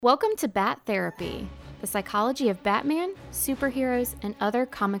Welcome to Bat Therapy, the psychology of Batman, superheroes, and other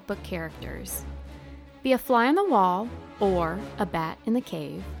comic book characters. Be a fly on the wall or a bat in the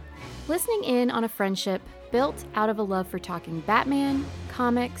cave, listening in on a friendship built out of a love for talking Batman,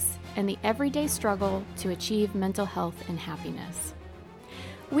 comics, and the everyday struggle to achieve mental health and happiness.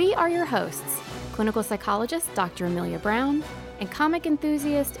 We are your hosts, clinical psychologist Dr. Amelia Brown, and comic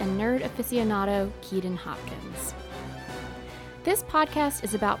enthusiast and nerd aficionado Keaton Hopkins. This podcast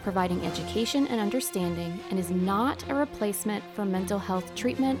is about providing education and understanding and is not a replacement for mental health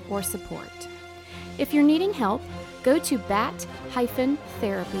treatment or support. If you're needing help, go to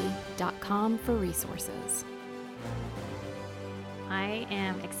bat-therapy.com for resources. I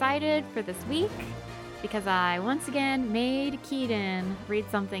am excited for this week because I once again made Keaton read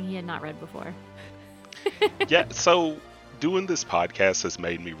something he had not read before. Yeah, so doing this podcast has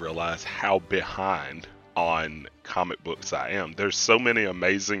made me realize how behind on comic books I am. There's so many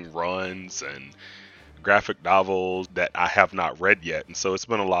amazing runs and graphic novels that I have not read yet, and so it's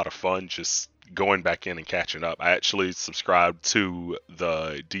been a lot of fun just going back in and catching up. I actually subscribed to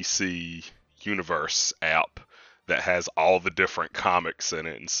the DC Universe app that has all the different comics in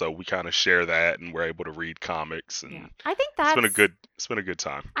it, and so we kind of share that and we're able to read comics, and I think it's been a good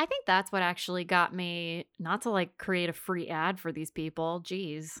time. I think that's what actually got me not to create a free ad for these people.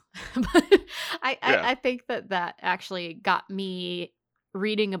 Jeez. But I think that actually got me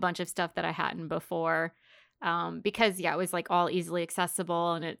reading a bunch of stuff that I hadn't before. Because it was all easily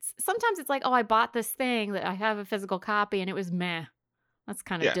accessible, and sometimes it's like, oh, I bought this thing that I have a physical copy and it was meh. That's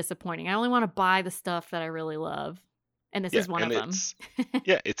kind of disappointing. I only want to buy the stuff that I really love. And this is one of them.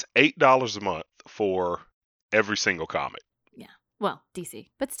 It's $8 a month for every single comic. Yeah. Well, DC,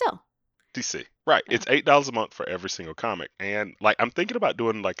 but still. DC. Right. Yeah. It's $8 a month for every single comic. And I'm thinking about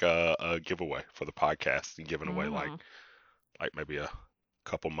doing a giveaway for the podcast and giving away maybe a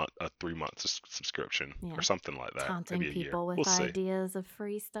couple months, 3 months subscription or something like that. Taunting maybe a people year. with We'll ideas of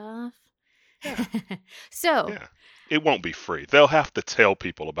free stuff. Yeah. So yeah. It won't be free. They'll have to tell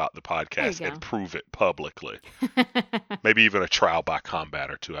people about the podcast and prove it publicly. Maybe even a trial by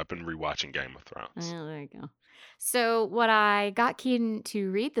combat or two. I've been rewatching Game of Thrones. Oh, there you go. So what I got Keaton to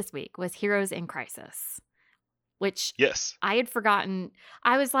read this week was Heroes in Crisis, which I had forgotten.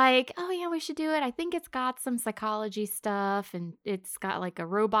 I was like, oh yeah, we should do it. I think it's got some psychology stuff and it's got a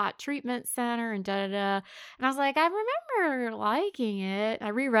robot treatment center and da-da-da. And I was like, I remember liking it. I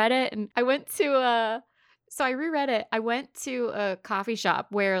reread it and I went to a coffee shop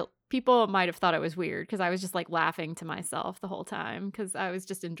where people might have thought it was weird because I was just laughing to myself the whole time because I was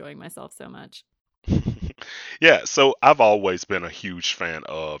just enjoying myself so much. Yeah, so I've always been a huge fan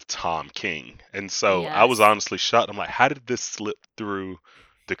of Tom King. And so I was honestly shocked. I'm like, how did this slip through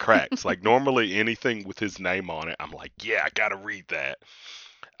the cracks? Normally anything with his name on it, I'm like, yeah, I got to read that.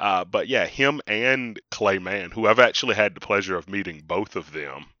 But yeah, him and Clayman, who I've actually had the pleasure of meeting both of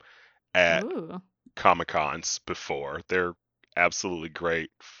them at Comic-Cons before. They're absolutely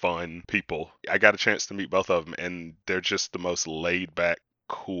great, fun people. I got a chance to meet both of them, and they're just the most laid-back,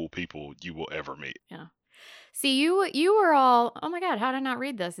 cool people you will ever meet. Yeah. See, you were all, oh my God, how did I not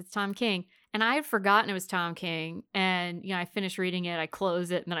read this? It's Tom King. And I had forgotten it was Tom King. And, I finished reading it, I close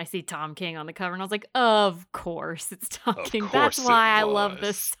it, and then I see Tom King on the cover. And I was like, of course it's Tom King. That's why I love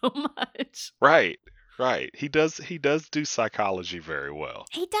this so much. Right. He does do psychology very well.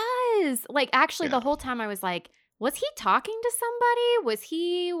 He does. The whole time I was like, was he talking to somebody? Was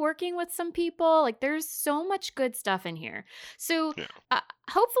he working with some people? There's so much good stuff in here. So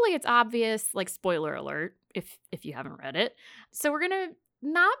hopefully it's obvious, spoiler alert, if you haven't read it. So we're going to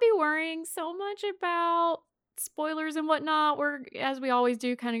not be worrying so much about spoilers and whatnot. We're, as we always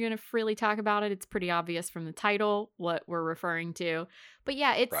do, kind of going to freely talk about it. It's pretty obvious from the title what we're referring to. But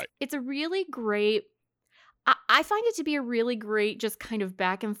yeah, it's a really great, I find it to be a really great just kind of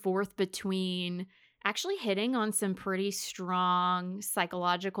back and forth between actually hitting on some pretty strong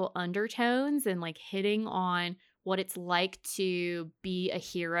psychological undertones and hitting on what it's like to be a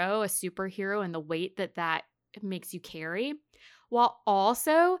hero, a superhero, and the weight that makes you carry, while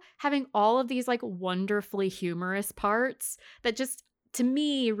also having all of these wonderfully humorous parts that just, to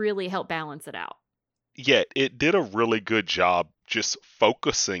me, really help balance it out. Yeah, it did a really good job just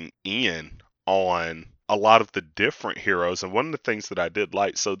focusing in on a lot of the different heroes. And one of the things that I did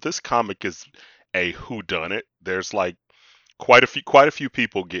like, so this comic is a whodunit. There's quite a few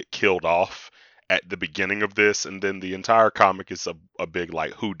people get killed off at the beginning of this, and then the entire comic is a big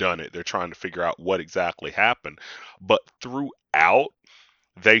whodunit. They're trying to figure out what exactly happened. But throughout,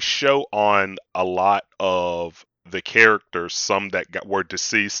 they show on a lot of the characters, some that were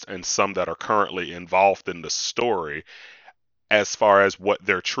deceased and some that are currently involved in the story, as far as what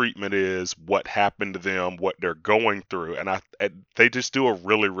their treatment is, what happened to them, what they're going through. And they just do a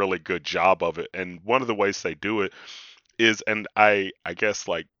really, really good job of it. And one of the ways they do it is, and I guess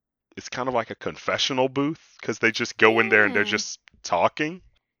like it's kind of like a confessional booth, because they just go in there and they're Yeah. just talking.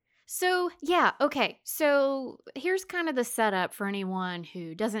 So, yeah, okay. So, here's kind of the setup for anyone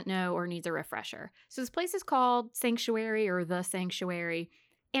who doesn't know or needs a refresher. So, this place is called Sanctuary or The Sanctuary,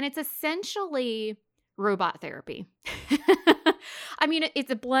 and it's essentially robot therapy. I mean,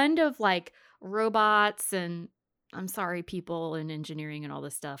 it's a blend of like robots and I'm sorry, people in engineering and all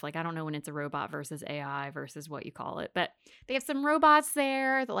this stuff. Like, I don't know when it's a robot versus AI versus what you call it, but they have some robots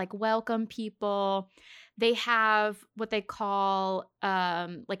there that like welcome people. They have what they call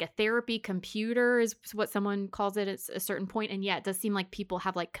like a therapy computer is what someone calls it at a certain point. And yeah, it does seem like people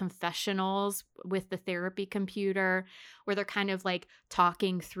have like confessionals with the therapy computer where they're kind of like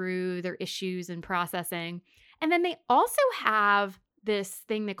talking through their issues and processing. And then they also have this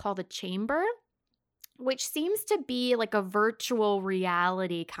thing they call the chamber, which seems to be like a virtual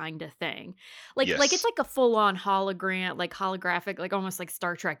reality kind of thing. Like it's Yes. like a full-on hologram, like holographic, like almost like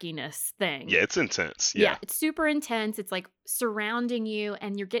Star Trek-iness thing. Yeah, it's intense. Yeah, Yeah. it's super intense. It's like surrounding you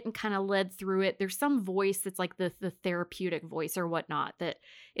and you're getting kind of led through it. There's some voice that's like the therapeutic voice or whatnot that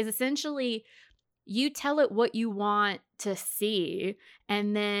is essentially you tell it what you want to see,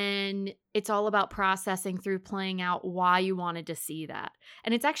 and then it's all about processing through playing out why you wanted to see that.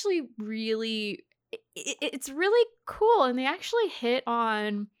 And it's actually really it's really cool, and they actually hit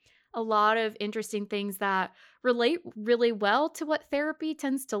on a lot of interesting things that relate really well to what therapy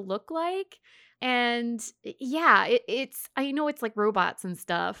tends to look like. And yeah, it's I know it's like robots and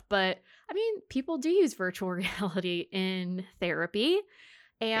stuff, but I mean, people do use virtual reality in therapy.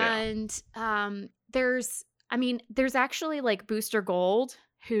 Yeah. And there's actually like Booster Gold,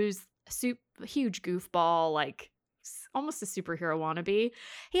 who's a huge goofball, like almost a superhero wannabe.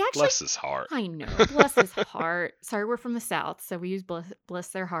 He actually, Bless his heart. I know, bless his heart. Sorry, we're from the South, so we use bless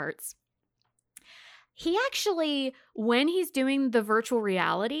their hearts. He actually, when he's doing the virtual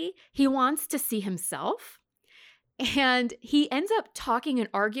reality, he wants to see himself. And he ends up talking and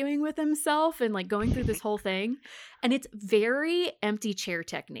arguing with himself and like going through this whole thing. And it's very empty chair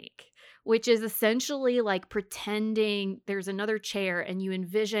technique, which is essentially like pretending there's another chair and you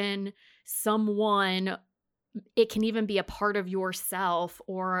envision someone. It can even be a part of yourself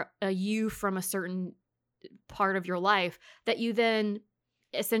or a you from a certain part of your life that you then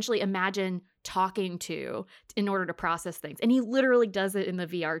essentially imagine talking to in order to process things. And he literally does it in the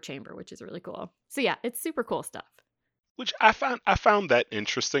VR chamber, which is really cool. So yeah, it's super cool stuff. Which I found that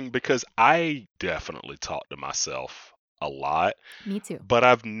interesting, because I definitely talk to myself a lot, Me too. but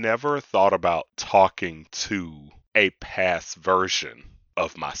I've never thought about talking to a past version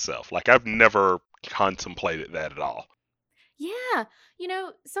of myself. Like, I've never contemplated that at all. Yeah,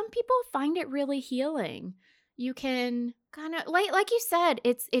 some people find it really healing. You can kind of like you said,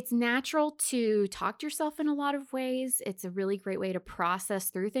 it's natural to talk to yourself in a lot of ways. It's a really great way to process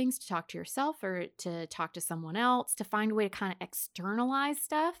through things, to talk to yourself or to talk to someone else, to find a way to kind of externalize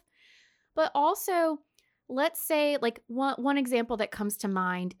stuff. But also, let's say like one example that comes to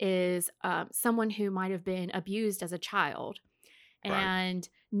mind is someone who might have been abused as a child Right. and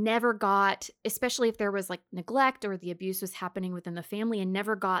never got, especially if there was like neglect or the abuse was happening within the family and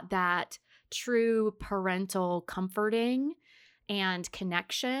never got that true parental comforting and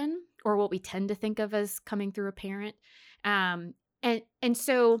connection, or what we tend to think of as coming through a parent. And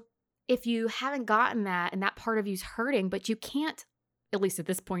so if you haven't gotten that and that part of you's hurting, but you can't, at least at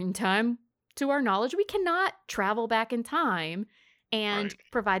this point in time, to our knowledge, we cannot travel back in time and Right.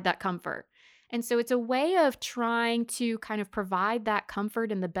 provide that comfort. And so it's a way of trying to kind of provide that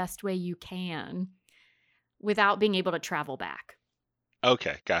comfort in the best way you can without being able to travel back.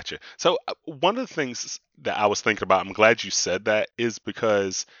 Okay, gotcha. So one of the things that I was thinking about, I'm glad you said that, is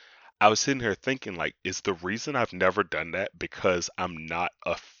because I was sitting here thinking, like, is the reason I've never done that because I'm not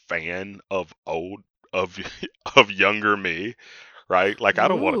a fan of of of younger me, right? Like, I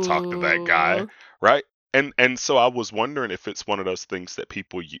don't want to talk to that guy, Ooh. right? And so I was wondering if it's one of those things that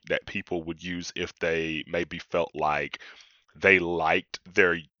people would use if they maybe felt like they liked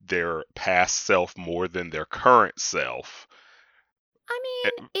their past self more than their current self, I eh,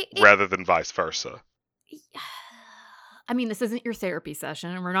 mean, it rather than vice versa. I mean, this isn't your therapy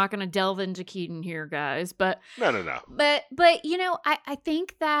session, and we're not going to delve into Keaton here, guys. But, No, no, no. but I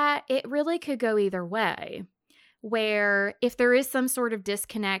think that it really could go either way. Where if there is some sort of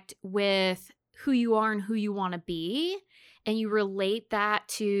disconnect with who you are and who you want to be, and you relate that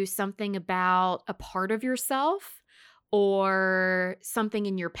to something about a part of yourself, or something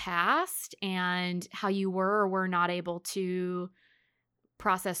in your past and how you were or were not able to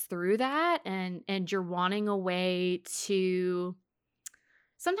process through that, and you're wanting a way to,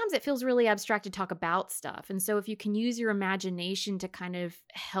 sometimes it feels really abstract to talk about stuff. And so if you can use your imagination to kind of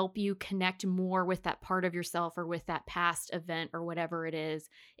help you connect more with that part of yourself or with that past event or whatever it is,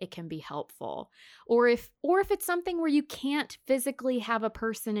 it can be helpful. Or if it's something where you can't physically have a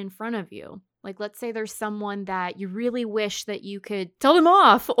person in front of you. Like, let's say there's someone that you really wish that you could tell them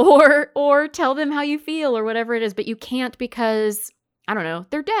off or tell them how you feel or whatever it is, but you can't because, I don't know,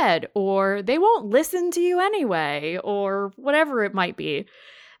 they're dead or they won't listen to you anyway or whatever it might be.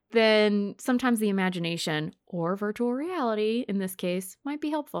 Then sometimes the imagination or virtual reality, in this case, might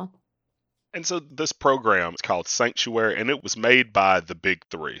be helpful. And so this program is called Sanctuary, and it was made by the big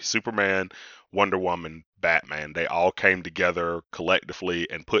three: Superman, Wonder Woman, Batman. They all came together collectively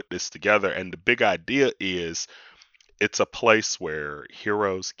and put this together. And the big idea is it's a place where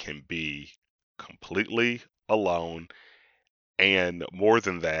heroes can be completely alone, and more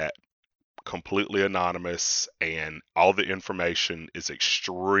than that, completely anonymous, and all the information is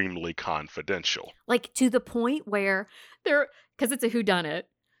extremely confidential. Like, to the point where because it's a whodunit,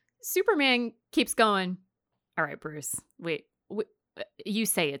 Superman keeps going, all right, Bruce, wait, you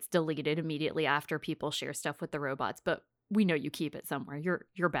say it's deleted immediately after people share stuff with the robots, but we know you keep it somewhere.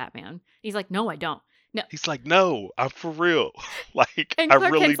 You're Batman. He's like, no, I don't. No. He's like, no, I'm for real. Like, and I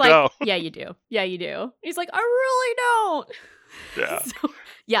Clark really Kent's don't. Like, yeah, you do. Yeah, you do. He's like, I really don't. Yeah. So,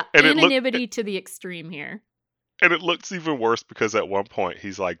 yeah, and anonymity to the extreme here. And it looks even worse because at one point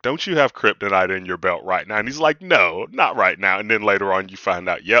he's like, don't you have kryptonite in your belt right now? And he's like, no, not right now. And then later on you find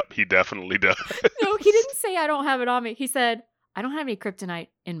out, yep, he definitely does. No, he didn't say I don't have it on me. He said, I don't have any kryptonite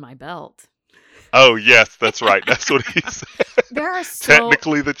in my belt. Oh, yes, that's right. That's what he said.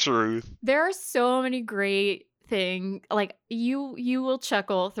 Technically the truth. There are so many great things. Like, you will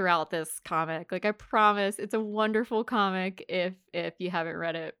chuckle throughout this comic. Like, I promise, it's a wonderful comic if you haven't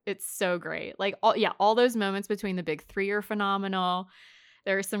read it. It's so great. Like, all those moments between the big three are phenomenal.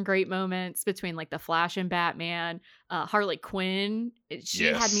 There are some great moments between, like, the Flash and Batman. Harley Quinn, she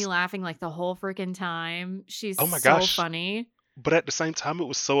had me laughing like the whole freaking time. She's funny. But at the same time, it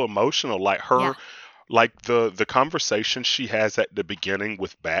was so emotional. Like her, like the conversation she has at the beginning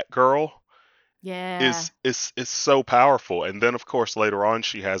with Batgirl, is so powerful. And then of course later on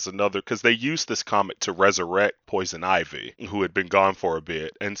she has another, because they used this comic to resurrect Poison Ivy, who had been gone for a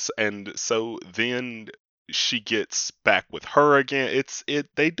bit, and so then she gets back with her again.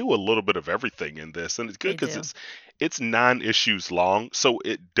 They do a little bit of everything in this, and it's good because it's 9 issues long, so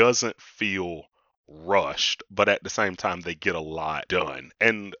it doesn't feel rushed, but at the same time they get a lot done.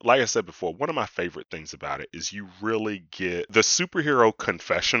 And like I said before, one of my favorite things about it is you really get the superhero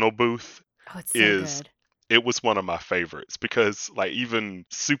confessional booth. Oh, it's so good. It was one of my favorites because, like, even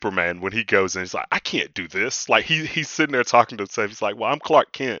Superman, when he goes in, he's like, I can't do this. Like, he's sitting there talking to himself. He's like, well, I'm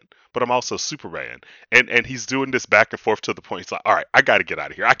Clark Kent, but I'm also Superman. And he's doing this back and forth to the point. He's like, all right, I got to get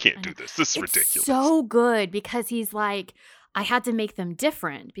out of here. I can't do this. This is ridiculous. So good because he's like, I had to make them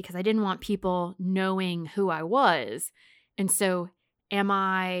different because I didn't want people knowing who I was. And so am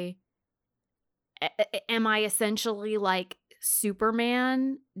I essentially like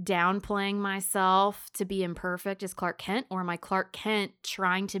Superman downplaying myself to be imperfect as Clark Kent, or am I Clark Kent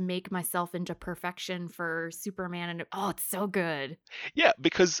trying to make myself into perfection for Superman? And it's so good. Yeah,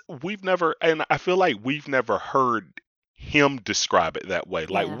 because I feel like we've never heard him describe it that way.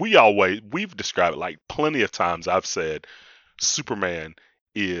 Like we've described it like plenty of times. I've said Superman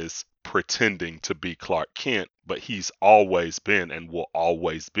is pretending to be Clark Kent, but he's always been and will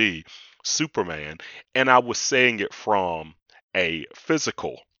always be Superman. And I was saying it from a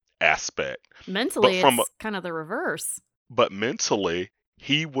physical aspect. Mentally, it's kind of the reverse. But mentally,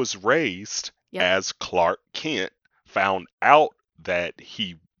 he was raised as Clark Kent, found out that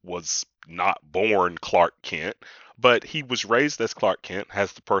he was not born Clark Kent, but he was raised as Clark Kent,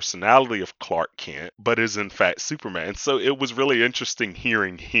 has the personality of Clark Kent, but is in fact Superman. So it was really interesting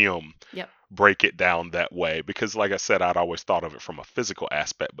hearing him break it down that way, because like I said, I'd always thought of it from a physical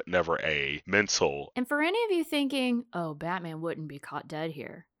aspect, but never a mental. And for any of you thinking, oh, Batman wouldn't be caught dead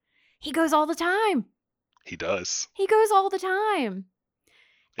here, he goes all the time. He does. He goes all the time.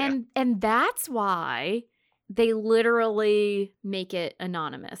 Yeah. And that's why they literally make it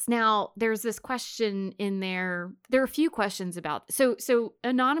anonymous. Now, there's this question in there. There are a few questions about so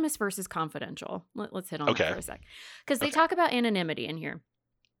anonymous versus confidential. Let's hit on that for a sec. Because they talk about anonymity in here.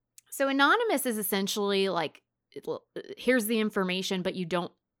 So anonymous is essentially like, here's the information, but you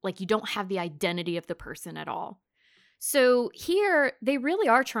don't have the identity of the person at all. So here they really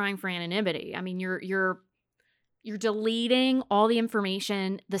are trying for anonymity. I mean, you're You're deleting all the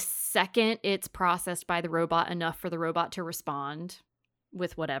information the second it's processed by the robot enough for the robot to respond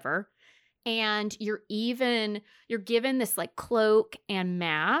with whatever. And you're given this like cloak and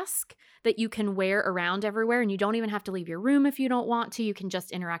mask that you can wear around everywhere, and you don't even have to leave your room if you don't want to. You can just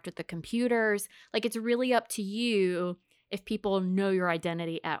interact with the computers. Like, it's really up to you if people know your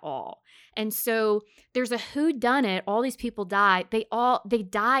identity at all. And so there's a whodunit. All these people die. They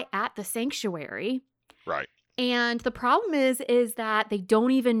die at the sanctuary. Right. And the problem is that they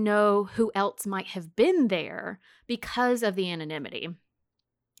don't even know who else might have been there because of the anonymity.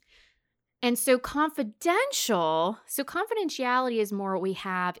 And so confidentiality is more what we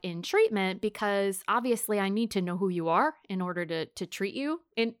have in treatment, because obviously I need to know who you are in order to treat you.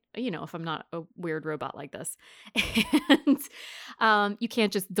 And, if I'm not a weird robot like this. And you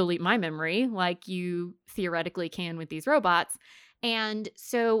can't just delete my memory like you theoretically can with these robots. And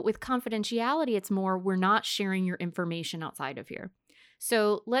so with confidentiality, it's more, we're not sharing your information outside of here.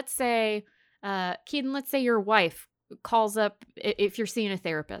 So let's say, Keaton, let's say your wife calls up, if you're seeing a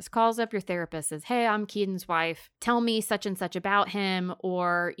therapist, calls up your therapist, says, hey, I'm Keaton's wife. Tell me such and such about him,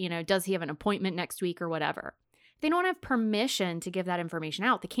 or, does he have an appointment next week or whatever. They don't have permission to give that information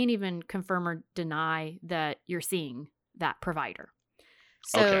out. They can't even confirm or deny that you're seeing that provider.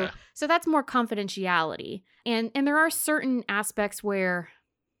 So that's more confidentiality. And there are certain aspects where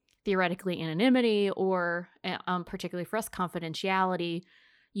theoretically anonymity, or particularly for us, confidentiality,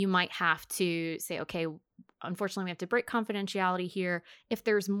 you might have to say, okay, unfortunately we have to break confidentiality here. If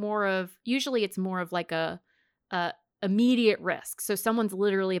there's usually it's more of like a immediate risk. So someone's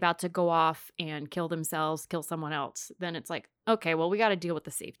literally about to go off and kill themselves, kill someone else. Then it's like, okay, well, we got to deal with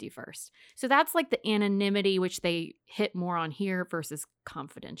the safety first. So that's like the anonymity, which they hit more on here, versus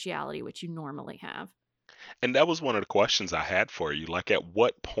confidentiality, which you normally have. And that was one of the questions I had for you. Like, at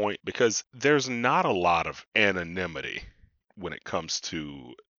what point, because there's not a lot of anonymity when it comes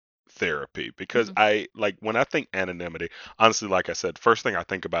to therapy, because when I think anonymity, honestly, like I said, first thing I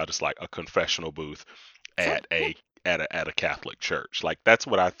think about is like a confessional booth at a Catholic church. Like, that's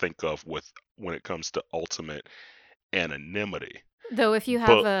what I think of when it comes to ultimate anonymity. Though if you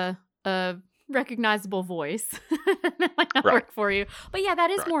have a recognizable voice, that might not work for you. But yeah,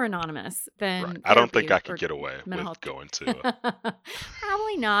 that is more anonymous than I don't think I could get away with going to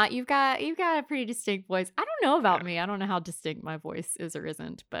Probably not. You've got a pretty distinct voice. I don't know about me. I don't know how distinct my voice is or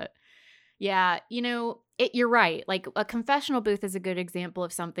isn't, but yeah, you're right. Like, a confessional booth is a good example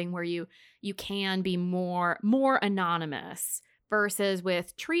of something where you can be more anonymous. Versus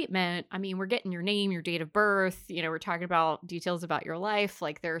with treatment, I mean, we're getting your name, your date of birth, we're talking about details about your life.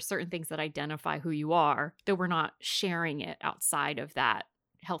 Like, there are certain things that identify who you are, though we're not sharing it outside of that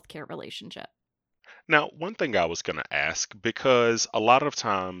healthcare relationship. Now, one thing I was going to ask, because a lot of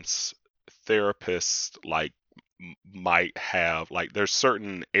times therapists might have, like, there's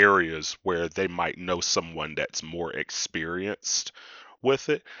certain areas where they might know someone that's more experienced with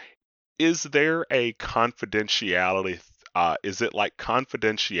it. Is there a confidentiality? Is it like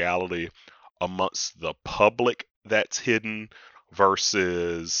confidentiality amongst the public that's hidden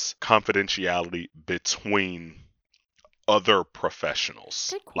versus confidentiality between other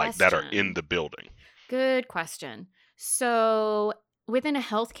professionals, like, that are in the building? Good question. So within a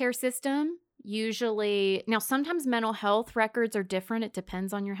healthcare system, usually, now sometimes mental health records are different. It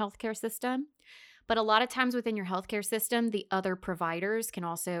depends on your healthcare system. But a lot of times within your healthcare system, the other providers can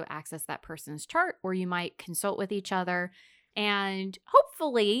also access that person's chart, or you might consult with each other. And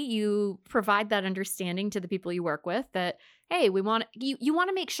hopefully you provide that understanding to the people you work with that, hey, you want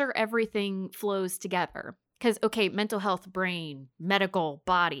to make sure everything flows together. Because, okay, mental health, brain, medical,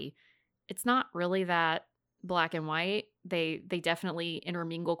 body, it's not really that black and white. They definitely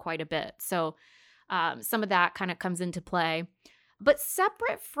intermingle quite a bit. So some of that kind of comes into play. But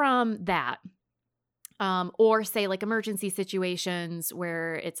separate from that, or say like emergency situations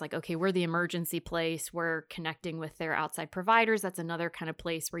where it's like, okay, we're the emergency place, we're connecting with their outside providers. That's another kind of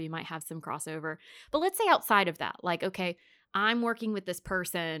place where you might have some crossover. But let's say outside of that, like, okay, I'm working with this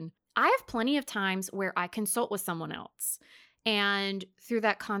person. I have plenty of times where I consult with someone else. And through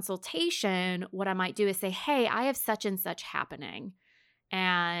that consultation, what I might do is say, hey, I have such and such happening,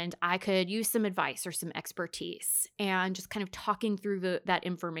 and I could use some advice or some expertise, and just kind of talking through that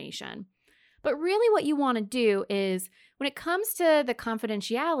information. But really what you want to do is, when it comes to the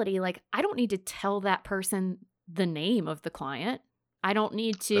confidentiality, like, I don't need to tell that person the name of the client. I don't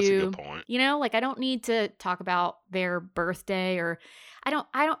need to, that's a good point. I don't need to talk about their birthday, or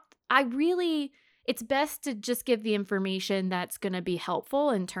it's best to just give the information that's going to be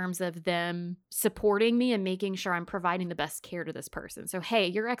helpful in terms of them supporting me and making sure I'm providing the best care to this person. So, hey,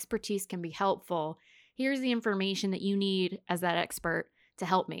 your expertise can be helpful here's the information that you need as that expert to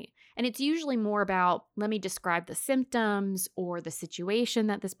help me. And it's usually more about, let me describe the symptoms or the situation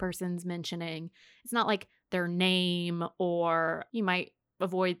that this person's mentioning. It's not like their name, or you might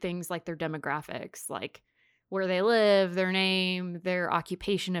avoid things like their demographics, like where they live, their name, their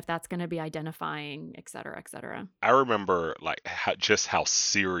occupation, if that's going to be identifying, et cetera, et cetera. I remember like how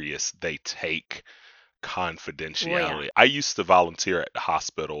serious they take confidentiality. I used to volunteer at the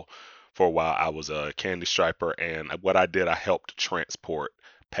hospital for a while. I was a candy striper, and what I did, I helped transport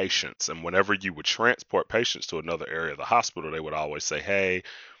patients. And whenever you would transport patients to another area of the hospital, they would always say, hey,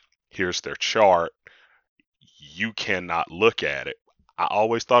 here's their chart. You cannot look at it. I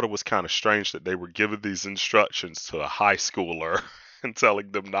always thought it was kind of strange that they were giving these instructions to a high schooler and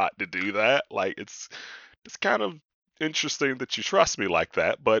telling them not to do that. Like, it's kind of interesting that you trust me like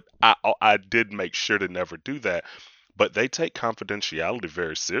that, but I did make sure to never do that. But they take confidentiality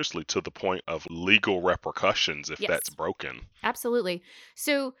very seriously, to the point of legal repercussions if that's broken. Absolutely.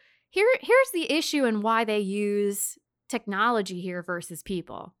 So here's the issue and why they use technology here versus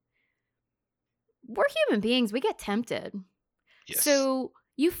people. We're human beings. We get tempted. Yes. So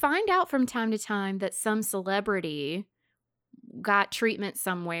you find out from time to time that some celebrity got treatment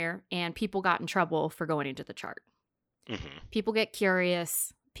somewhere and people got in trouble for going into the chart. Mm-hmm. People get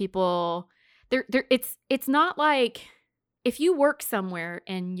curious. People, it's not like if you work somewhere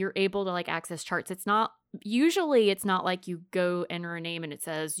and you're able to like access charts, it's not like you go enter a name and it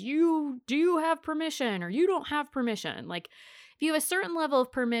says, do you have permission or you don't have permission. Like if you have a certain level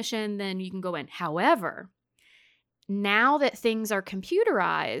of permission, then you can go in. However, now that things are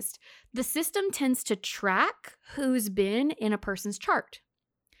computerized, the system tends to track who's been in a person's chart.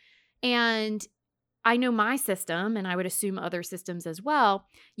 And I know my system, and I would assume other systems as well,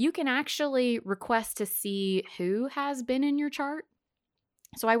 you can actually request to see who has been in your chart.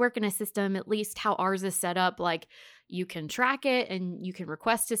 So I work in a system, at least how ours is set up, like you can track it and you can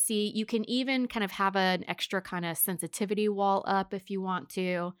request to see. You can even kind of have an extra kind of sensitivity wall up if you want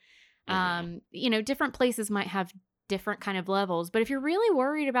to. Mm-hmm. Different places might have different kind of levels. But if you're really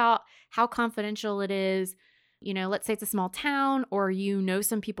worried about how confidential it is, let's say it's a small town or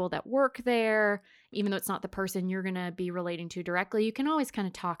some people that work there, even though it's not the person you're going to be relating to directly, you can always kind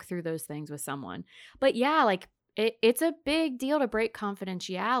of talk through those things with someone. But yeah, like it's a big deal to break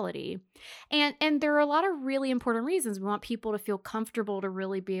confidentiality. And there are a lot of really important reasons. We want people to feel comfortable to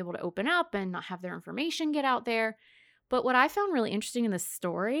really be able to open up and not have their information get out there. But what I found really interesting in this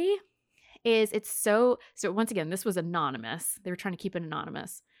story is so once again, this was anonymous. They were trying to keep it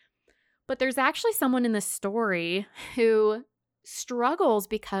anonymous. But there's actually someone in this story who struggles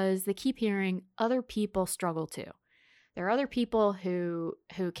because they keep hearing other people struggle too. There are other people who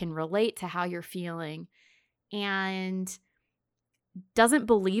can relate to how you're feeling and doesn't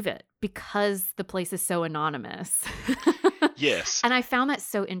believe it because the place is so anonymous. Yes. And I found that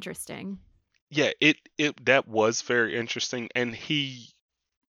so interesting. Yeah, that was very interesting. And he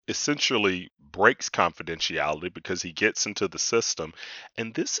essentially breaks confidentiality because he gets into the system.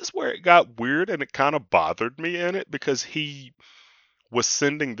 And this is where it got weird, and it kind of bothered me in it, because he was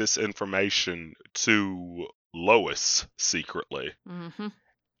sending this information to Lois secretly. Mm-hmm.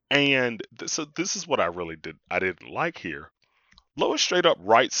 And so this is what I didn't like here. Lois straight up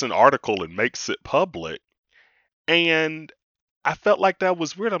writes an article and makes it public. And I felt like that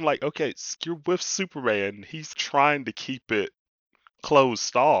was weird. I'm like, okay, you're with Superman. He's trying to keep it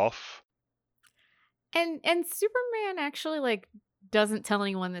closed off. And Superman actually like doesn't tell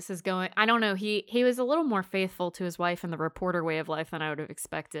anyone this is going. I don't know. He was a little more faithful to his wife and the reporter way of life than I would have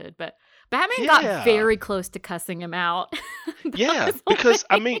expected. But Batman got very close to cussing him out.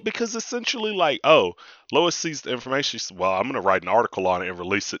 Because essentially, like, oh, Lois sees the information. She says, well, I'm going to write an article on it and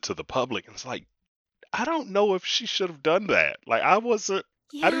release it to the public. And it's like, I don't know if she should have done that. Like, I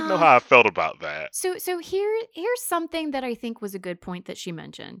didn't know how I felt about that. So here's something that I think was a good point that she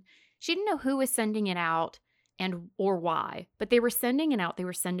mentioned. She didn't know who was sending it out or why, but they were sending it out. They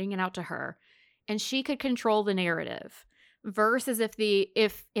were sending it out to her, and she could control the narrative. Versus if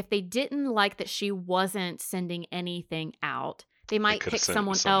they didn't like that she wasn't sending anything out, they might pick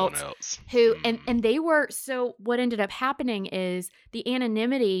someone else who and they were. So what ended up happening is the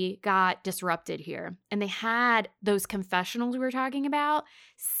anonymity got disrupted here, and they had those confessionals we were talking about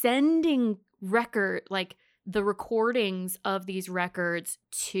sending the recordings of these records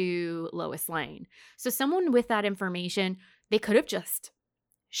to Lois Lane. So someone with that information, they could have just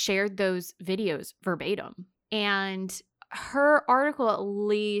shared those videos verbatim. And her article at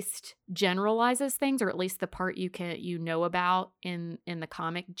least generalizes things, or at least the part you know about in the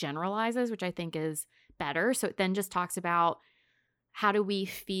comic generalizes, which I think is better. So it then just talks about how do we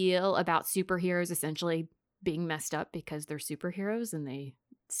feel about superheroes essentially being messed up because they're superheroes and they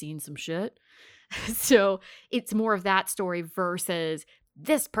seen some shit. So it's more of that story versus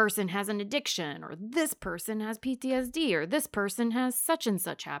this person has an addiction or this person has PTSD or this person has such and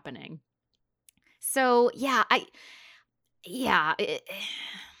such happening. So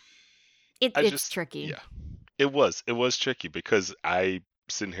it's tricky. Yeah, it was tricky because I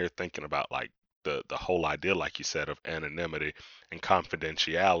sitting here thinking about like the whole idea, like you said, of anonymity and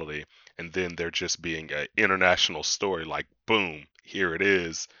confidentiality, and then there just being an international story, like boom, here it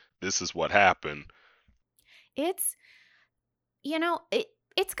is. This is what happened. It's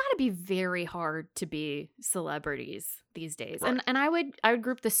it's got to be very hard to be celebrities these days. Right. And I would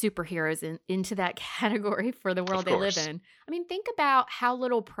group the superheroes into that category for the world they live in. I mean, think about how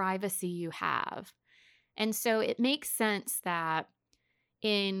little privacy you have. And so it makes sense that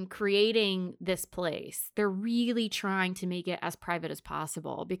in creating this place, they're really trying to make it as private as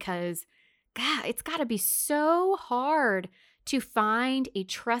possible because, God, it's got to be so hard to find a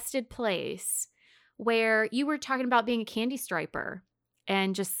trusted place where you were talking about being a candy striper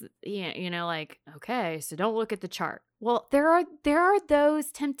and just, like, okay, so don't look at the chart. Well, there are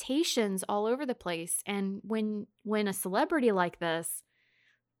those temptations all over the place. And when a celebrity like this,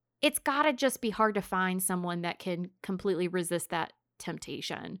 it's got to just be hard to find someone that can completely resist that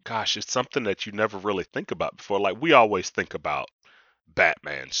temptation. Gosh, it's something that you never really think about before. Like we always think about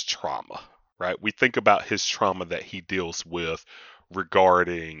Batman's trauma, right? We think about his trauma that he deals with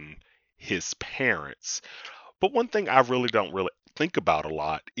regarding his parents. But one thing I really don't really think about a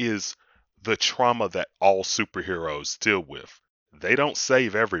lot is the trauma that all superheroes deal with. They don't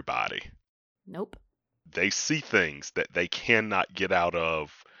save everybody. Nope. They see things that they cannot get out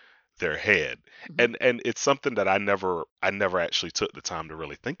of their head. Mm-hmm. And it's something that I never actually took the time to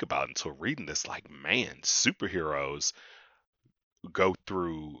really think about until reading this. Like, man, superheroes go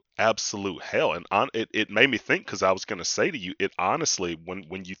through absolute hell. And it made me think, because I was going to say to you, it honestly,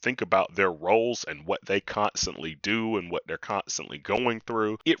 when you think about their roles and what they constantly do and what they're constantly going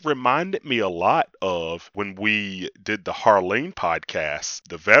through, it reminded me a lot of when we did the Harleen podcast,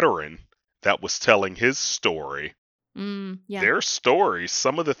 the veteran that was telling his story. Yeah. Their stories,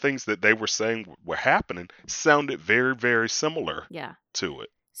 some of the things that they were saying were happening, sounded very, very similar to it.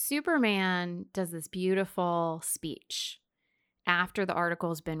 Superman does this beautiful speech after the article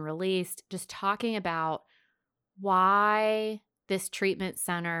has been released, just talking about why this treatment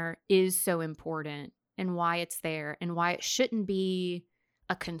center is so important and why it's there and why it shouldn't be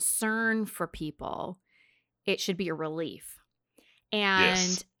a concern for people. It should be a relief. And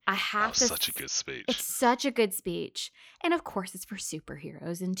yes. I have to. Such a good speech. It's such a good speech. And of course, it's for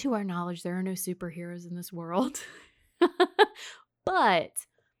superheroes. And to our knowledge, there are no superheroes in this world. But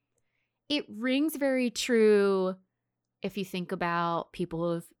it rings very true if you think about people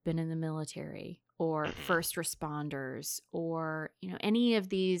who have been in the military or first responders or, any of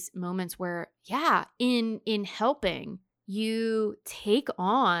these moments where, in helping, you take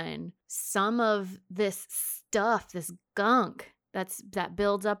on some of this stuff, this gunk that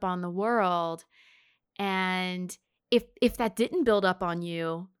builds up on the world. And if that didn't build up on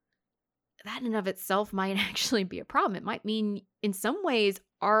you, that in and of itself might actually be a problem. It might mean in some ways,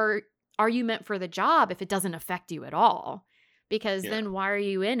 are you meant for the job if it doesn't affect you at all? Because then why are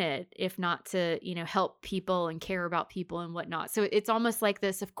you in it if not to, help people and care about people and whatnot? So it's almost like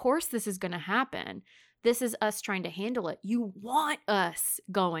this, of course this is going to happen. This is us trying to handle it. You want us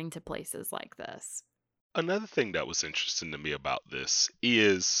going to places like this. Another thing that was interesting to me about this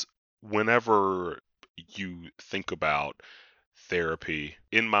is whenever you think about therapy,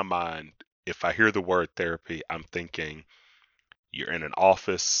 in my mind, if I hear the word therapy, I'm thinking you're in an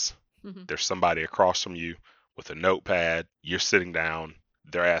office, there's somebody across from you with a notepad, you're sitting down,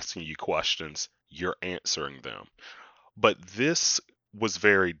 they're asking you questions, you're answering them. But this was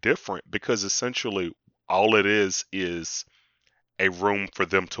very different because essentially all it is a room for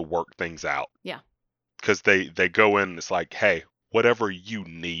them to work things out. Yeah. Because they go in, it's like, hey, whatever you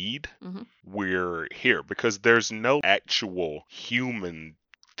need, we're here. Because there's no actual human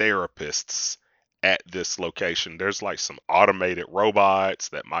therapists at this location. There's like some automated robots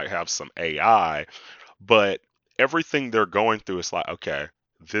that might have some AI, but everything they're going through is like, okay,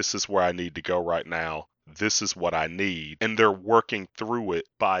 this is where I need to go right now. This is what I need. And they're working through it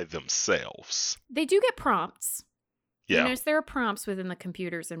by themselves. They do get prompts. Yeah. There are prompts within the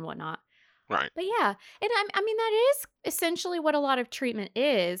computers and whatnot. Right. But yeah, and I mean, that is essentially what a lot of treatment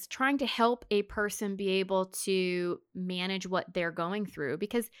is, trying to help a person be able to manage what they're going through.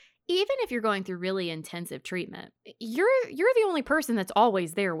 Because even if you're going through really intensive treatment, you're the only person that's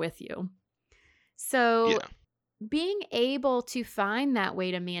always there with you. So being able to find that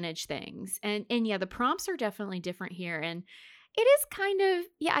way to manage things. And yeah, the prompts are definitely different here. And it is kind of,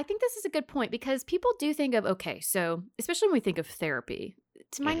 yeah, I think this is a good point because people do think of, okay, so especially when we think of therapy,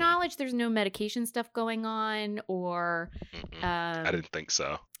 to my knowledge, there's no medication stuff going on I didn't think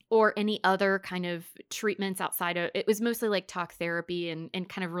so. or any other kind of treatments outside of, it was mostly like talk therapy and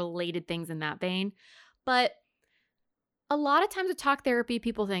kind of related things in that vein. But a lot of times with talk therapy,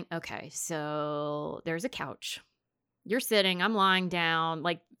 people think, okay, so there's a couch. You're sitting, I'm lying down.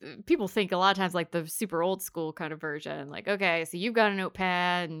 Like people think a lot of times like the super old school kind of version. Like, okay, so you've got a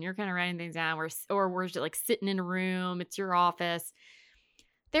notepad and you're kind of writing things down or we're just like sitting in a room. It's your office.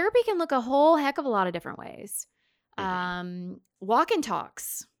 Therapy can look a whole heck of a lot of different ways. Walk and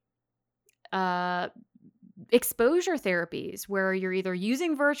talks, exposure therapies where you're either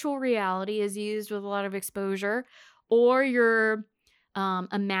using virtual reality is used with a lot of exposure or you're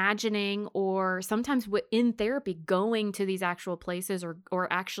imagining or sometimes in therapy going to these actual places or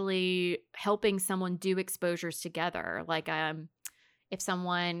actually helping someone do exposures together. Like if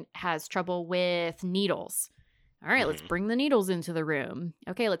someone has trouble with needles, all right, let's bring the needles into the room.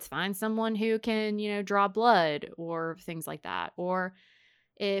 Okay, let's find someone who can, draw blood or things like that. Or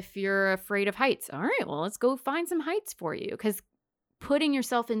if you're afraid of heights, all right, well, let's go find some heights for you. Because putting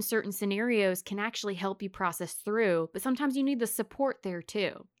yourself in certain scenarios can actually help you process through, but sometimes you need the support there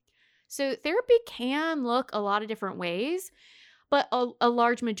too. So therapy can look a lot of different ways, but a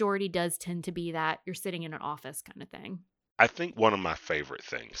large majority does tend to be that you're sitting in an office kind of thing. I think one of my favorite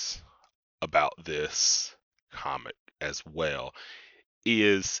things about this comic as well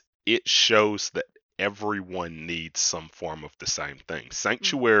is it shows that everyone needs some form of the same thing.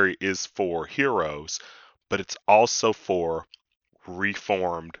 Sanctuary is for heroes, but it's also for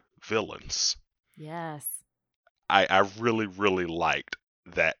reformed villains. Yes. I really, really liked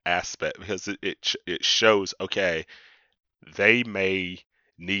that aspect because it shows, okay, they may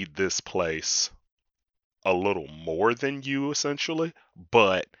need this place a little more than you essentially,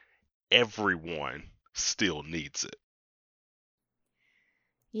 but everyone still needs it.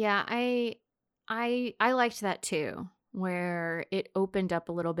 Yeah, I liked that too, where it opened up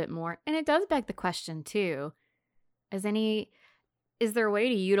a little bit more. And it does beg the question too. Is there a way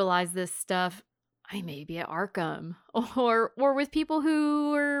to utilize this stuff? I mean, maybe at Arkham or with people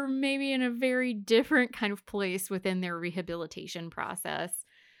who are maybe in a very different kind of place within their rehabilitation process.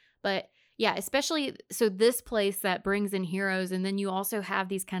 But yeah, especially so this place that brings in heroes, and then you also have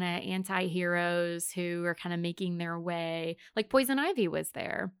these kind of anti-heroes who are kind of making their way. Like Poison Ivy was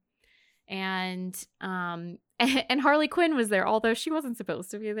there. And and Harley Quinn was there, although she wasn't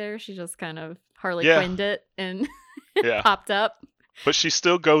supposed to be there. She just kind of Harley Quinned it and popped up. But she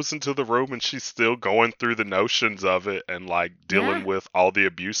still goes into the room and she's still going through the notions of it and like dealing with all the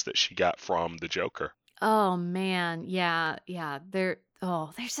abuse that she got from the Joker. Oh man, yeah. There's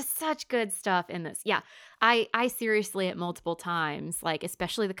just such good stuff in this. Yeah. I seriously at multiple times, like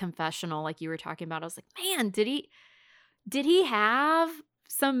especially the confessional, like you were talking about, I was like, man, did he have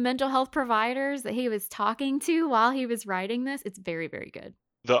some mental health providers that he was talking to while he was writing this? It's very, very good.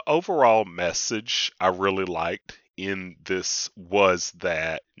 The overall message I really liked in this was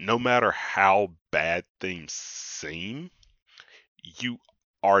that no matter how bad things seem, you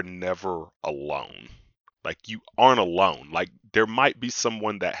are never alone. Like you aren't alone. Like there might be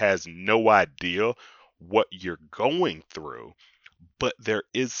someone that has no idea what you're going through, but there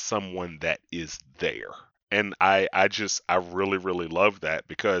is someone that is there. And I really, really love that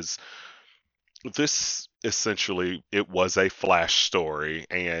because this essentially it was a Flash story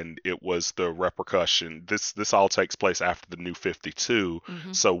and it was the repercussion. This all takes place after the New 52.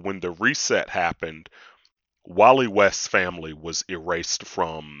 So when the reset happened, Wally West's family was erased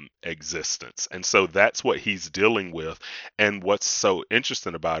from existence. And so that's what he's dealing with. And what's so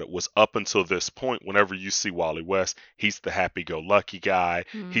interesting about it was up until this point, whenever you see Wally West, he's the happy-go-lucky guy.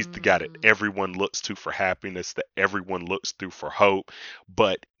 He's the guy that everyone looks to for happiness, that everyone looks to for hope.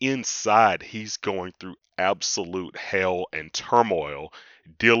 But inside, he's going through absolute hell and turmoil,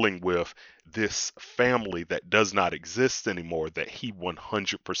 dealing with this family that does not exist anymore, that he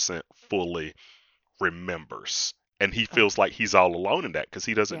 100% fully remembers. And he feels like he's all alone in that because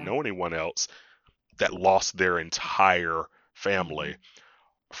he doesn't know anyone else that lost their entire family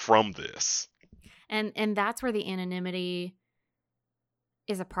from this. And that's where the anonymity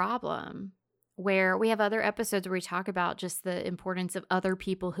is a problem, where we have other episodes where we talk about just the importance of other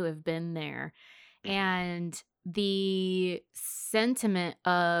people who have been there and the sentiment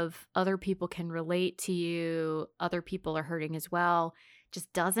of other people can relate to you, other people are hurting as well,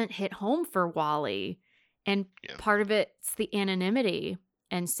 just doesn't hit home for Wally. And part of it's the anonymity.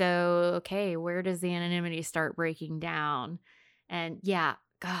 And so, okay, where does the anonymity start breaking down? And yeah,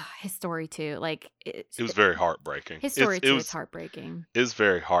 God, his story too. Like It was very heartbreaking. his story too is heartbreaking. It's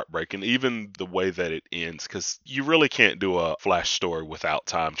very heartbreaking, even the way that it ends, because you really can't do a Flash story without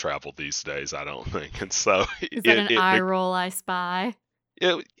time travel these days, I don't think. And so Is that an eye roll I spy?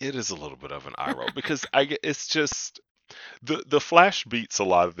 it is a little bit of an eye roll because it's just the Flash beats a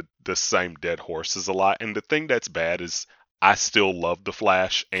lot of the same dead horses a lot, and the thing that's bad is I still love the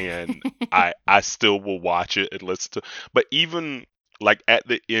Flash, and I still will watch it and listen to, but even like at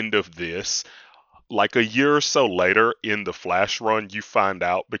the end of this, like a year or so later in the Flash run, you find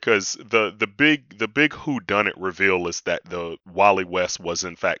out because the big whodunit reveal is that the Wally West was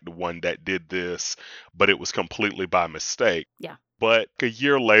in fact the one that did this, but it was completely by mistake. Yeah. But a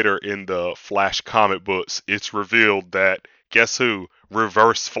year later in the Flash comic books, it's revealed that guess who?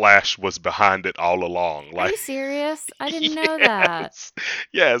 Reverse Flash was behind it all along. Are you serious? I didn't know that.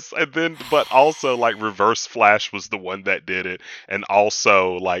 Yes, and then but also like Reverse Flash was the one that did it, and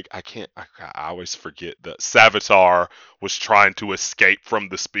also like I always forget that Savitar was trying to escape from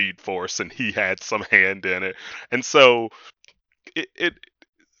the Speed Force, and he had some hand in it, and so it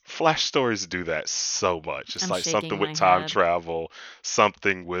Flash stories do that so much. It's I'm like shaking something my with time head. travel,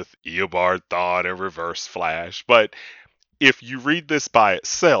 something with Eobard Thawne and Reverse Flash. But if you read this by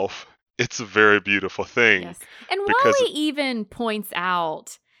itself, it's a very beautiful thing. Yes. And because Wally even points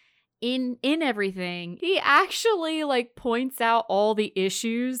out in everything, he actually like points out all the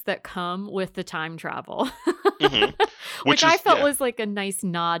issues that come with the time travel. Which I felt was like a nice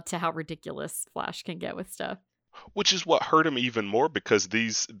nod to how ridiculous Flash can get with stuff. Which is what hurt him even more, because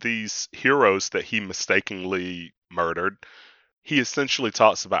these heroes that he mistakenly murdered, he essentially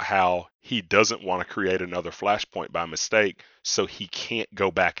talks about how he doesn't want to create another Flashpoint by mistake, so he can't go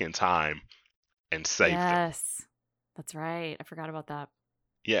back in time and save them. Yes, that's right. I forgot about that.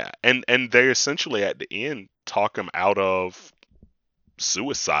 Yeah, and they essentially at the end talk him out of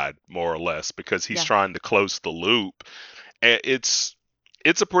suicide, more or less, because he's trying to close the loop. And it's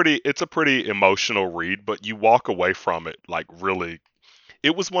a pretty emotional read, but you walk away from it like really.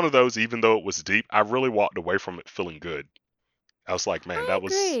 It was one of those, even though it was deep, I really walked away from it feeling good. I was like, man, that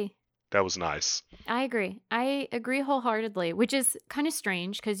was nice. I agree wholeheartedly, which is kind of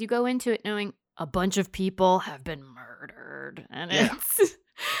strange because you go into it knowing a bunch of people have been murdered, and it's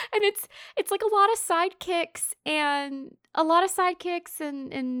like a lot of sidekicks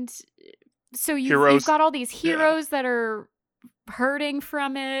and so you've got all these heroes that are hurting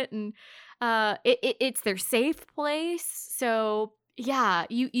from it, and it's their safe place. So yeah,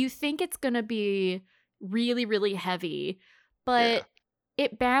 you think it's gonna be really, really heavy, but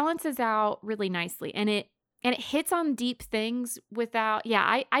it balances out really nicely, and it hits on deep things without.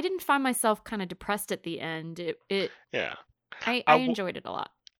 I didn't find myself kind of depressed at the end. I enjoyed it a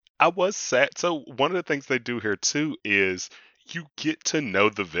lot. I was sad. So one of the things they do here too is you get to know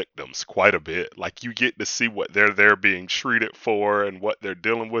the victims quite a bit. Like you get to see what they're being treated for and what they're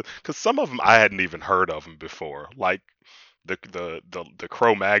dealing with. Because some of them I hadn't even heard of them before. Like the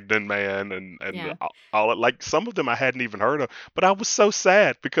Cro-Magnon man and all like some of them I hadn't even heard of. But I was so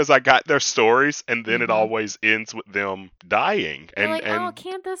sad because I got their stories, and then it always ends with them dying. You're like, oh,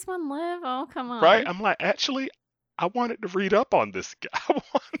 can't this one live? Oh, come on. Right? I'm like, actually, I wanted to read up on this guy.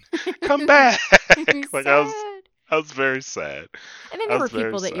 Come back. Like I was very sad. And then there were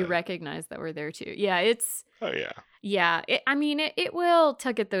people that you recognize that were there too. Yeah, it's. Oh yeah. Yeah, it will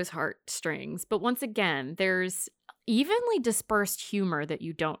tug at those heartstrings, but once again, there's evenly dispersed humor that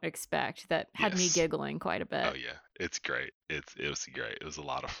you don't expect that had me giggling quite a bit. Oh yeah, it's great. It was great. It was a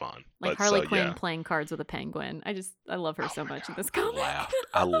lot of fun. Like Harley Quinn playing cards with a penguin. I love her so much in this comic.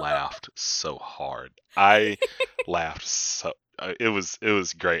 I laughed so hard. I laughed so. It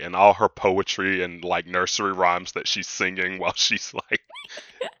was great, and all her poetry and like nursery rhymes that she's singing while she's like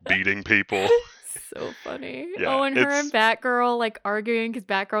beating people. So funny. Yeah, and her and Batgirl like arguing because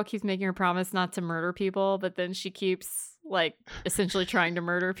Batgirl keeps making her promise not to murder people, but then she keeps like essentially trying to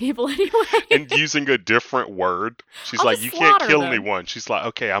murder people anyway. And using a different word. She's like, you can't kill anyone. She's like,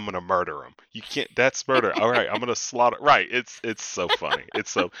 okay, I'm gonna murder them. You can't. That's murder. All right, I'm gonna slaughter. Right. It's so funny.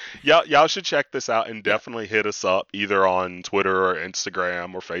 It's so y'all should check this out and definitely hit us up either on Twitter or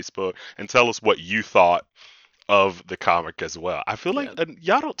Instagram or Facebook and tell us what you thought of the comic as well. I feel like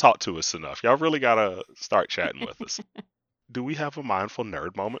y'all don't talk to us enough. Y'all really gotta start chatting with us. Do we have a mindful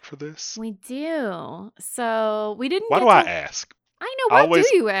nerd moment for this? We do. So we didn't. Why do I ask? I know. Why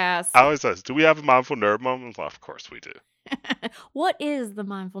do you ask? I always ask. Do we have a mindful nerd moment? Well, of course we do. What is the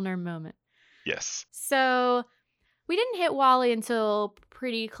mindful nerd moment? Yes. So we didn't hit Wally until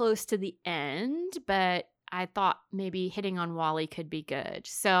pretty close to the end, but I thought maybe hitting on Wally could be good.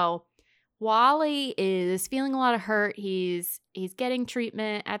 So Wally is feeling a lot of hurt. He's getting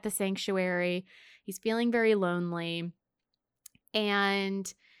treatment at the sanctuary. He's feeling very lonely.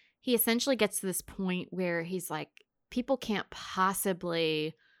 And he essentially gets to this point where he's like, people can't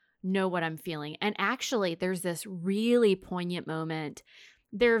possibly know what I'm feeling. And actually, there's this really poignant moment.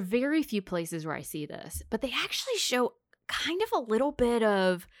 There are very few places where I see this, but they actually show kind of a little bit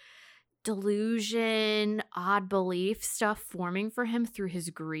of delusion, odd belief stuff forming for him through his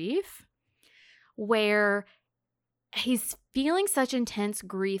grief, where he's feeling such intense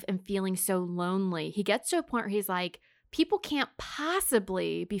grief and feeling so lonely. He gets to a point where he's like, people can't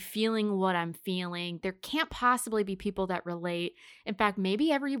possibly be feeling what I'm feeling. There can't possibly be people that relate. In fact, maybe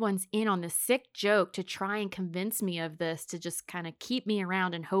everyone's in on this sick joke to try and convince me of this, to just kind of keep me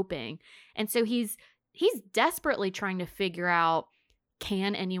around and hoping. And so he's desperately trying to figure out,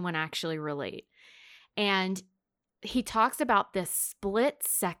 can anyone actually relate? And he talks about this split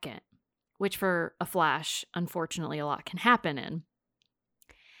second, which for a flash, unfortunately, a lot can happen in.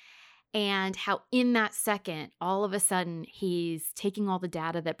 And how in that second, all of a sudden, he's taking all the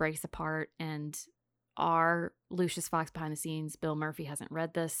data that breaks apart. And our Lucius Fox behind the scenes, Bill Murphy, hasn't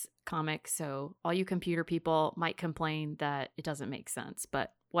read this comic. So all you computer people might complain that it doesn't make sense,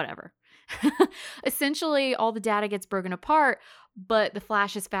 but whatever. Essentially, all the data gets broken apart, but the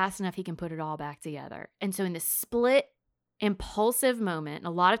Flash is fast enough he can put it all back together. And so in this split, impulsive moment, and a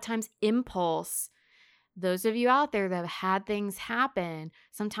lot of times impulse, those of you out there that have had things happen,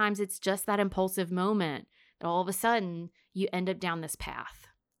 sometimes it's just that impulsive moment that all of a sudden you end up down this path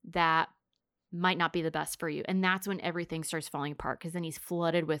that might not be the best for you. And that's when everything starts falling apart, because then he's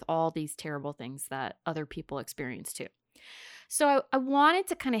flooded with all these terrible things that other people experience too. So I wanted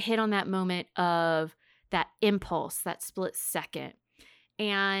to kind of hit on that moment of that impulse, that split second,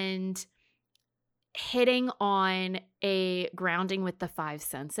 and hitting on a grounding with the five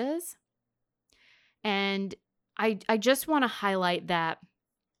senses. And I just want to highlight that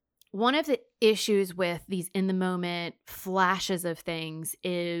one of the issues with these in the moment flashes of things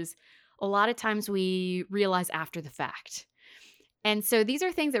is a lot of times we realize after the fact. And so these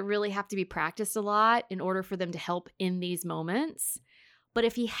are things that really have to be practiced a lot in order for them to help in these moments. But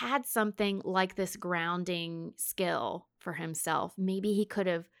if he had something like this grounding skill for himself, maybe he could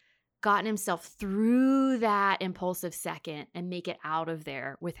have gotten himself through that impulsive second and make it out of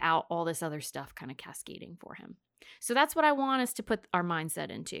there without all this other stuff kind of cascading for him. So that's what I want us to put our mindset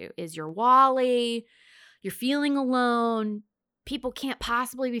into, is you're Wally, you're feeling alone. People can't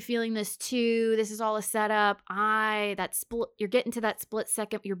possibly be feeling this too. This is all a setup. You're getting to that split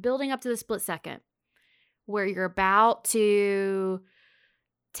second. You're building up to the split second where you're about to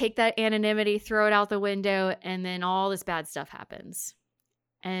take that anonymity, throw it out the window, and then all this bad stuff happens.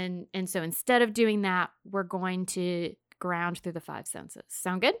 And so instead of doing that, we're going to ground through the five senses.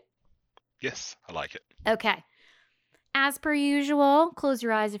 Sound good? Yes, I like it. Okay. As per usual, close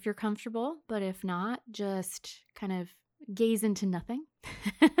your eyes if you're comfortable, but if not, just kind of gaze into nothing.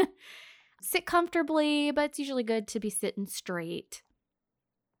 Sit comfortably, but it's usually good to be sitting straight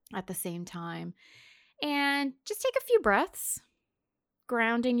at the same time. And just take a few breaths,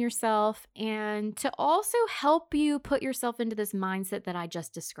 grounding yourself, and to also help you put yourself into this mindset that I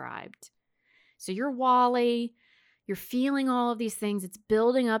just described. So you're Wally, you're feeling all of these things. It's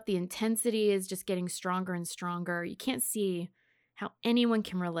building up. The intensity is just getting stronger and stronger. You can't see how anyone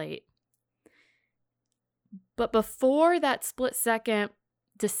can relate. But before that split second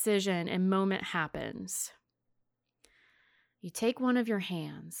decision and moment happens, you take one of your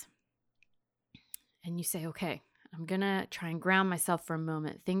hands and you say, okay, I'm going to try and ground myself for a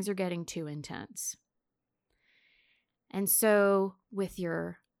moment. Things are getting too intense. And so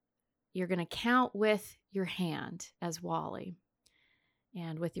you're going to count with your hand as Wally.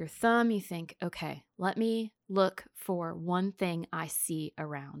 And with your thumb, you think, okay, let me look for one thing I see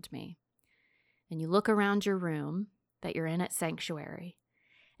around me. And you look around your room that you're in at Sanctuary,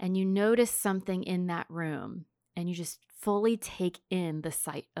 and you notice something in that room, and you just fully take in the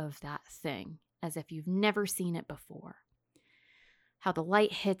sight of that thing as if you've never seen it before. How the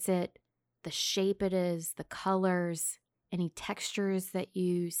light hits it, the shape it is, the colors, any textures that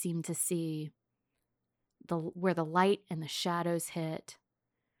you seem to see, where the light and the shadows hit,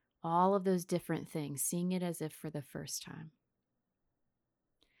 all of those different things, seeing it as if for the first time.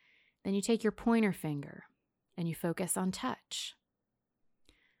 Then you take your pointer finger and you focus on touch.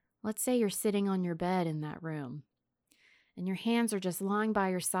 Let's say you're sitting on your bed in that room and your hands are just lying by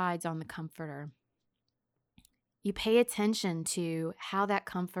your sides on the comforter. You pay attention to how that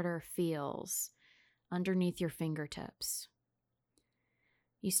comforter feels underneath your fingertips.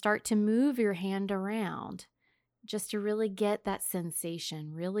 You start to move your hand around just to really get that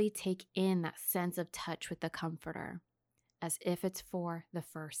sensation, really take in that sense of touch with the comforter as if it's for the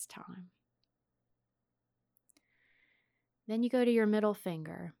first time. Then you go to your middle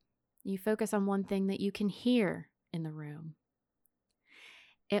finger. You focus on one thing that you can hear in the room.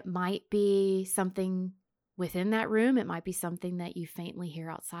 It might be something within that room. It might be something that you faintly hear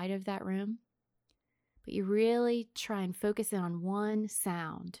outside of that room. But you really try and focus in on one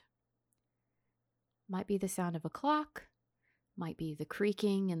sound. Might be the sound of a clock. Might be the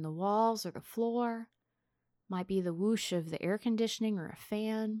creaking in the walls or the floor. Might be the whoosh of the air conditioning or a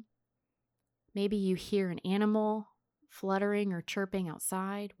fan. Maybe you hear an animal fluttering or chirping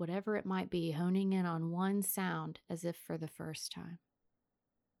outside. Whatever it might be, honing in on one sound as if for the first time.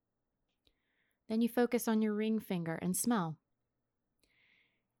 Then you focus on your ring finger and smell.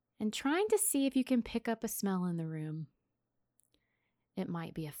 And trying to see if you can pick up a smell in the room. It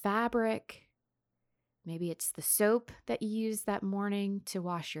might be a fabric. Maybe it's the soap that you used that morning to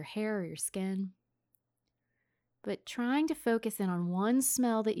wash your hair or your skin. But trying to focus in on one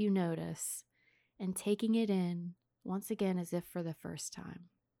smell that you notice and taking it in once again as if for the first time.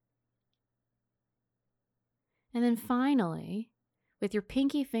 And then finally, with your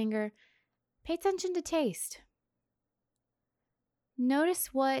pinky finger, pay attention to taste. Notice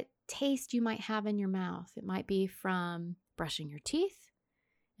what taste you might have in your mouth. It might be from brushing your teeth.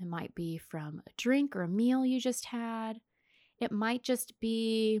 It might be from a drink or a meal you just had. It might just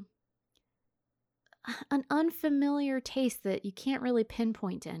be an unfamiliar taste that you can't really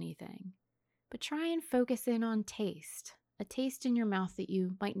pinpoint to anything. But try and focus in on taste, a taste in your mouth that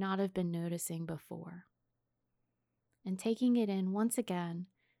you might not have been noticing before. And taking it in once again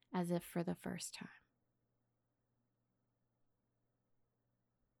as if for the first time.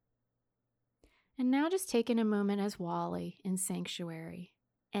 And now just taking a moment as Wally in Sanctuary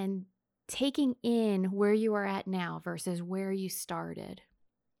and taking in where you are at now versus where you started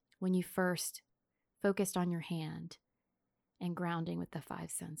when you first focused on your hand and grounding with the five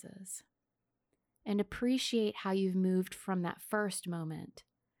senses. And appreciate how you've moved from that first moment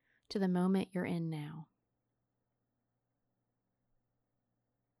to the moment you're in now.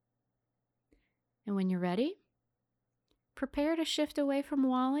 And when you're ready, prepare to shift away from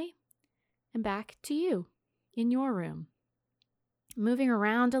Wally and back to you in your room. Moving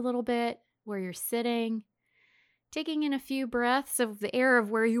around a little bit where you're sitting, taking in a few breaths of the air of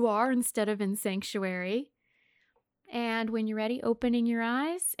where you are instead of in Sanctuary. And when you're ready, opening your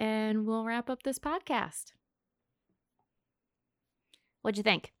eyes and we'll wrap up this podcast. What'd you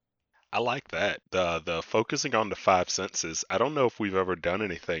think? I like that. The focusing on the five senses. I don't know if we've ever done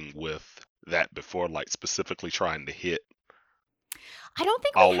anything with that before, like specifically trying to hit I don't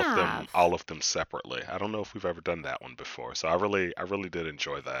think we have. all of them separately. I don't know if we've ever done that one before. So I really did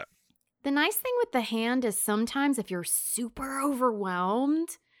enjoy that. The nice thing with the hand is sometimes if you're super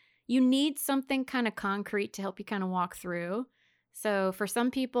overwhelmed, you need something kind of concrete to help you kind of walk through. So for some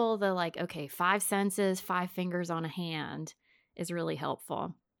people, the okay, five senses, five fingers on a hand is really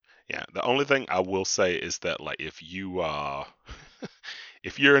helpful. Yeah, the only thing I will say is that if you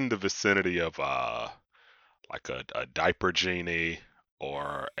if you're in the vicinity of like a diaper genie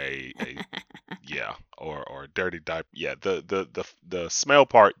or a yeah, or a dirty diaper, yeah, the smell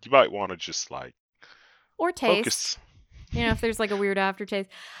part, you might want to just or taste. Focus. If there's a weird aftertaste.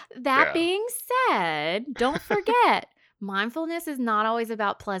 That being said, don't forget, mindfulness is not always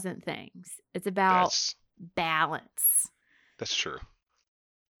about pleasant things. It's about balance. That's true.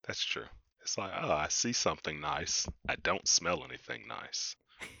 That's true. It's I see something nice. I don't smell anything nice.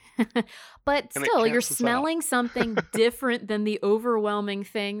 But still, you're smelling something different than the overwhelming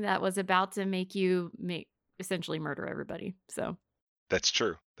thing that was about to make you essentially murder everybody. So that's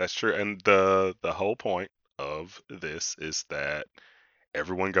true. That's true. And the whole point of this is that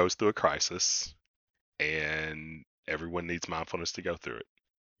everyone goes through a crisis and everyone needs mindfulness to go through it.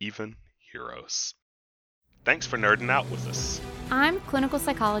 Even heroes. Thanks for nerding out with us. I'm clinical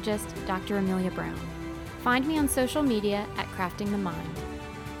psychologist Dr. Amelia Brown. Find me on social media at Crafting the Mind.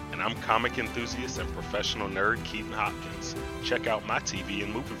 And I'm comic enthusiast and professional nerd Keaton Hopkins. Check out my TV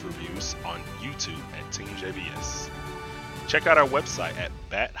and movie reviews on YouTube at Team JBS. Check out our website at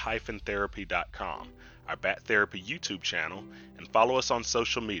bat-therapy.com, our Bat Therapy YouTube channel, and follow us on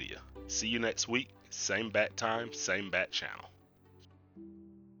social media. See you next week, same bat time, same bat channel.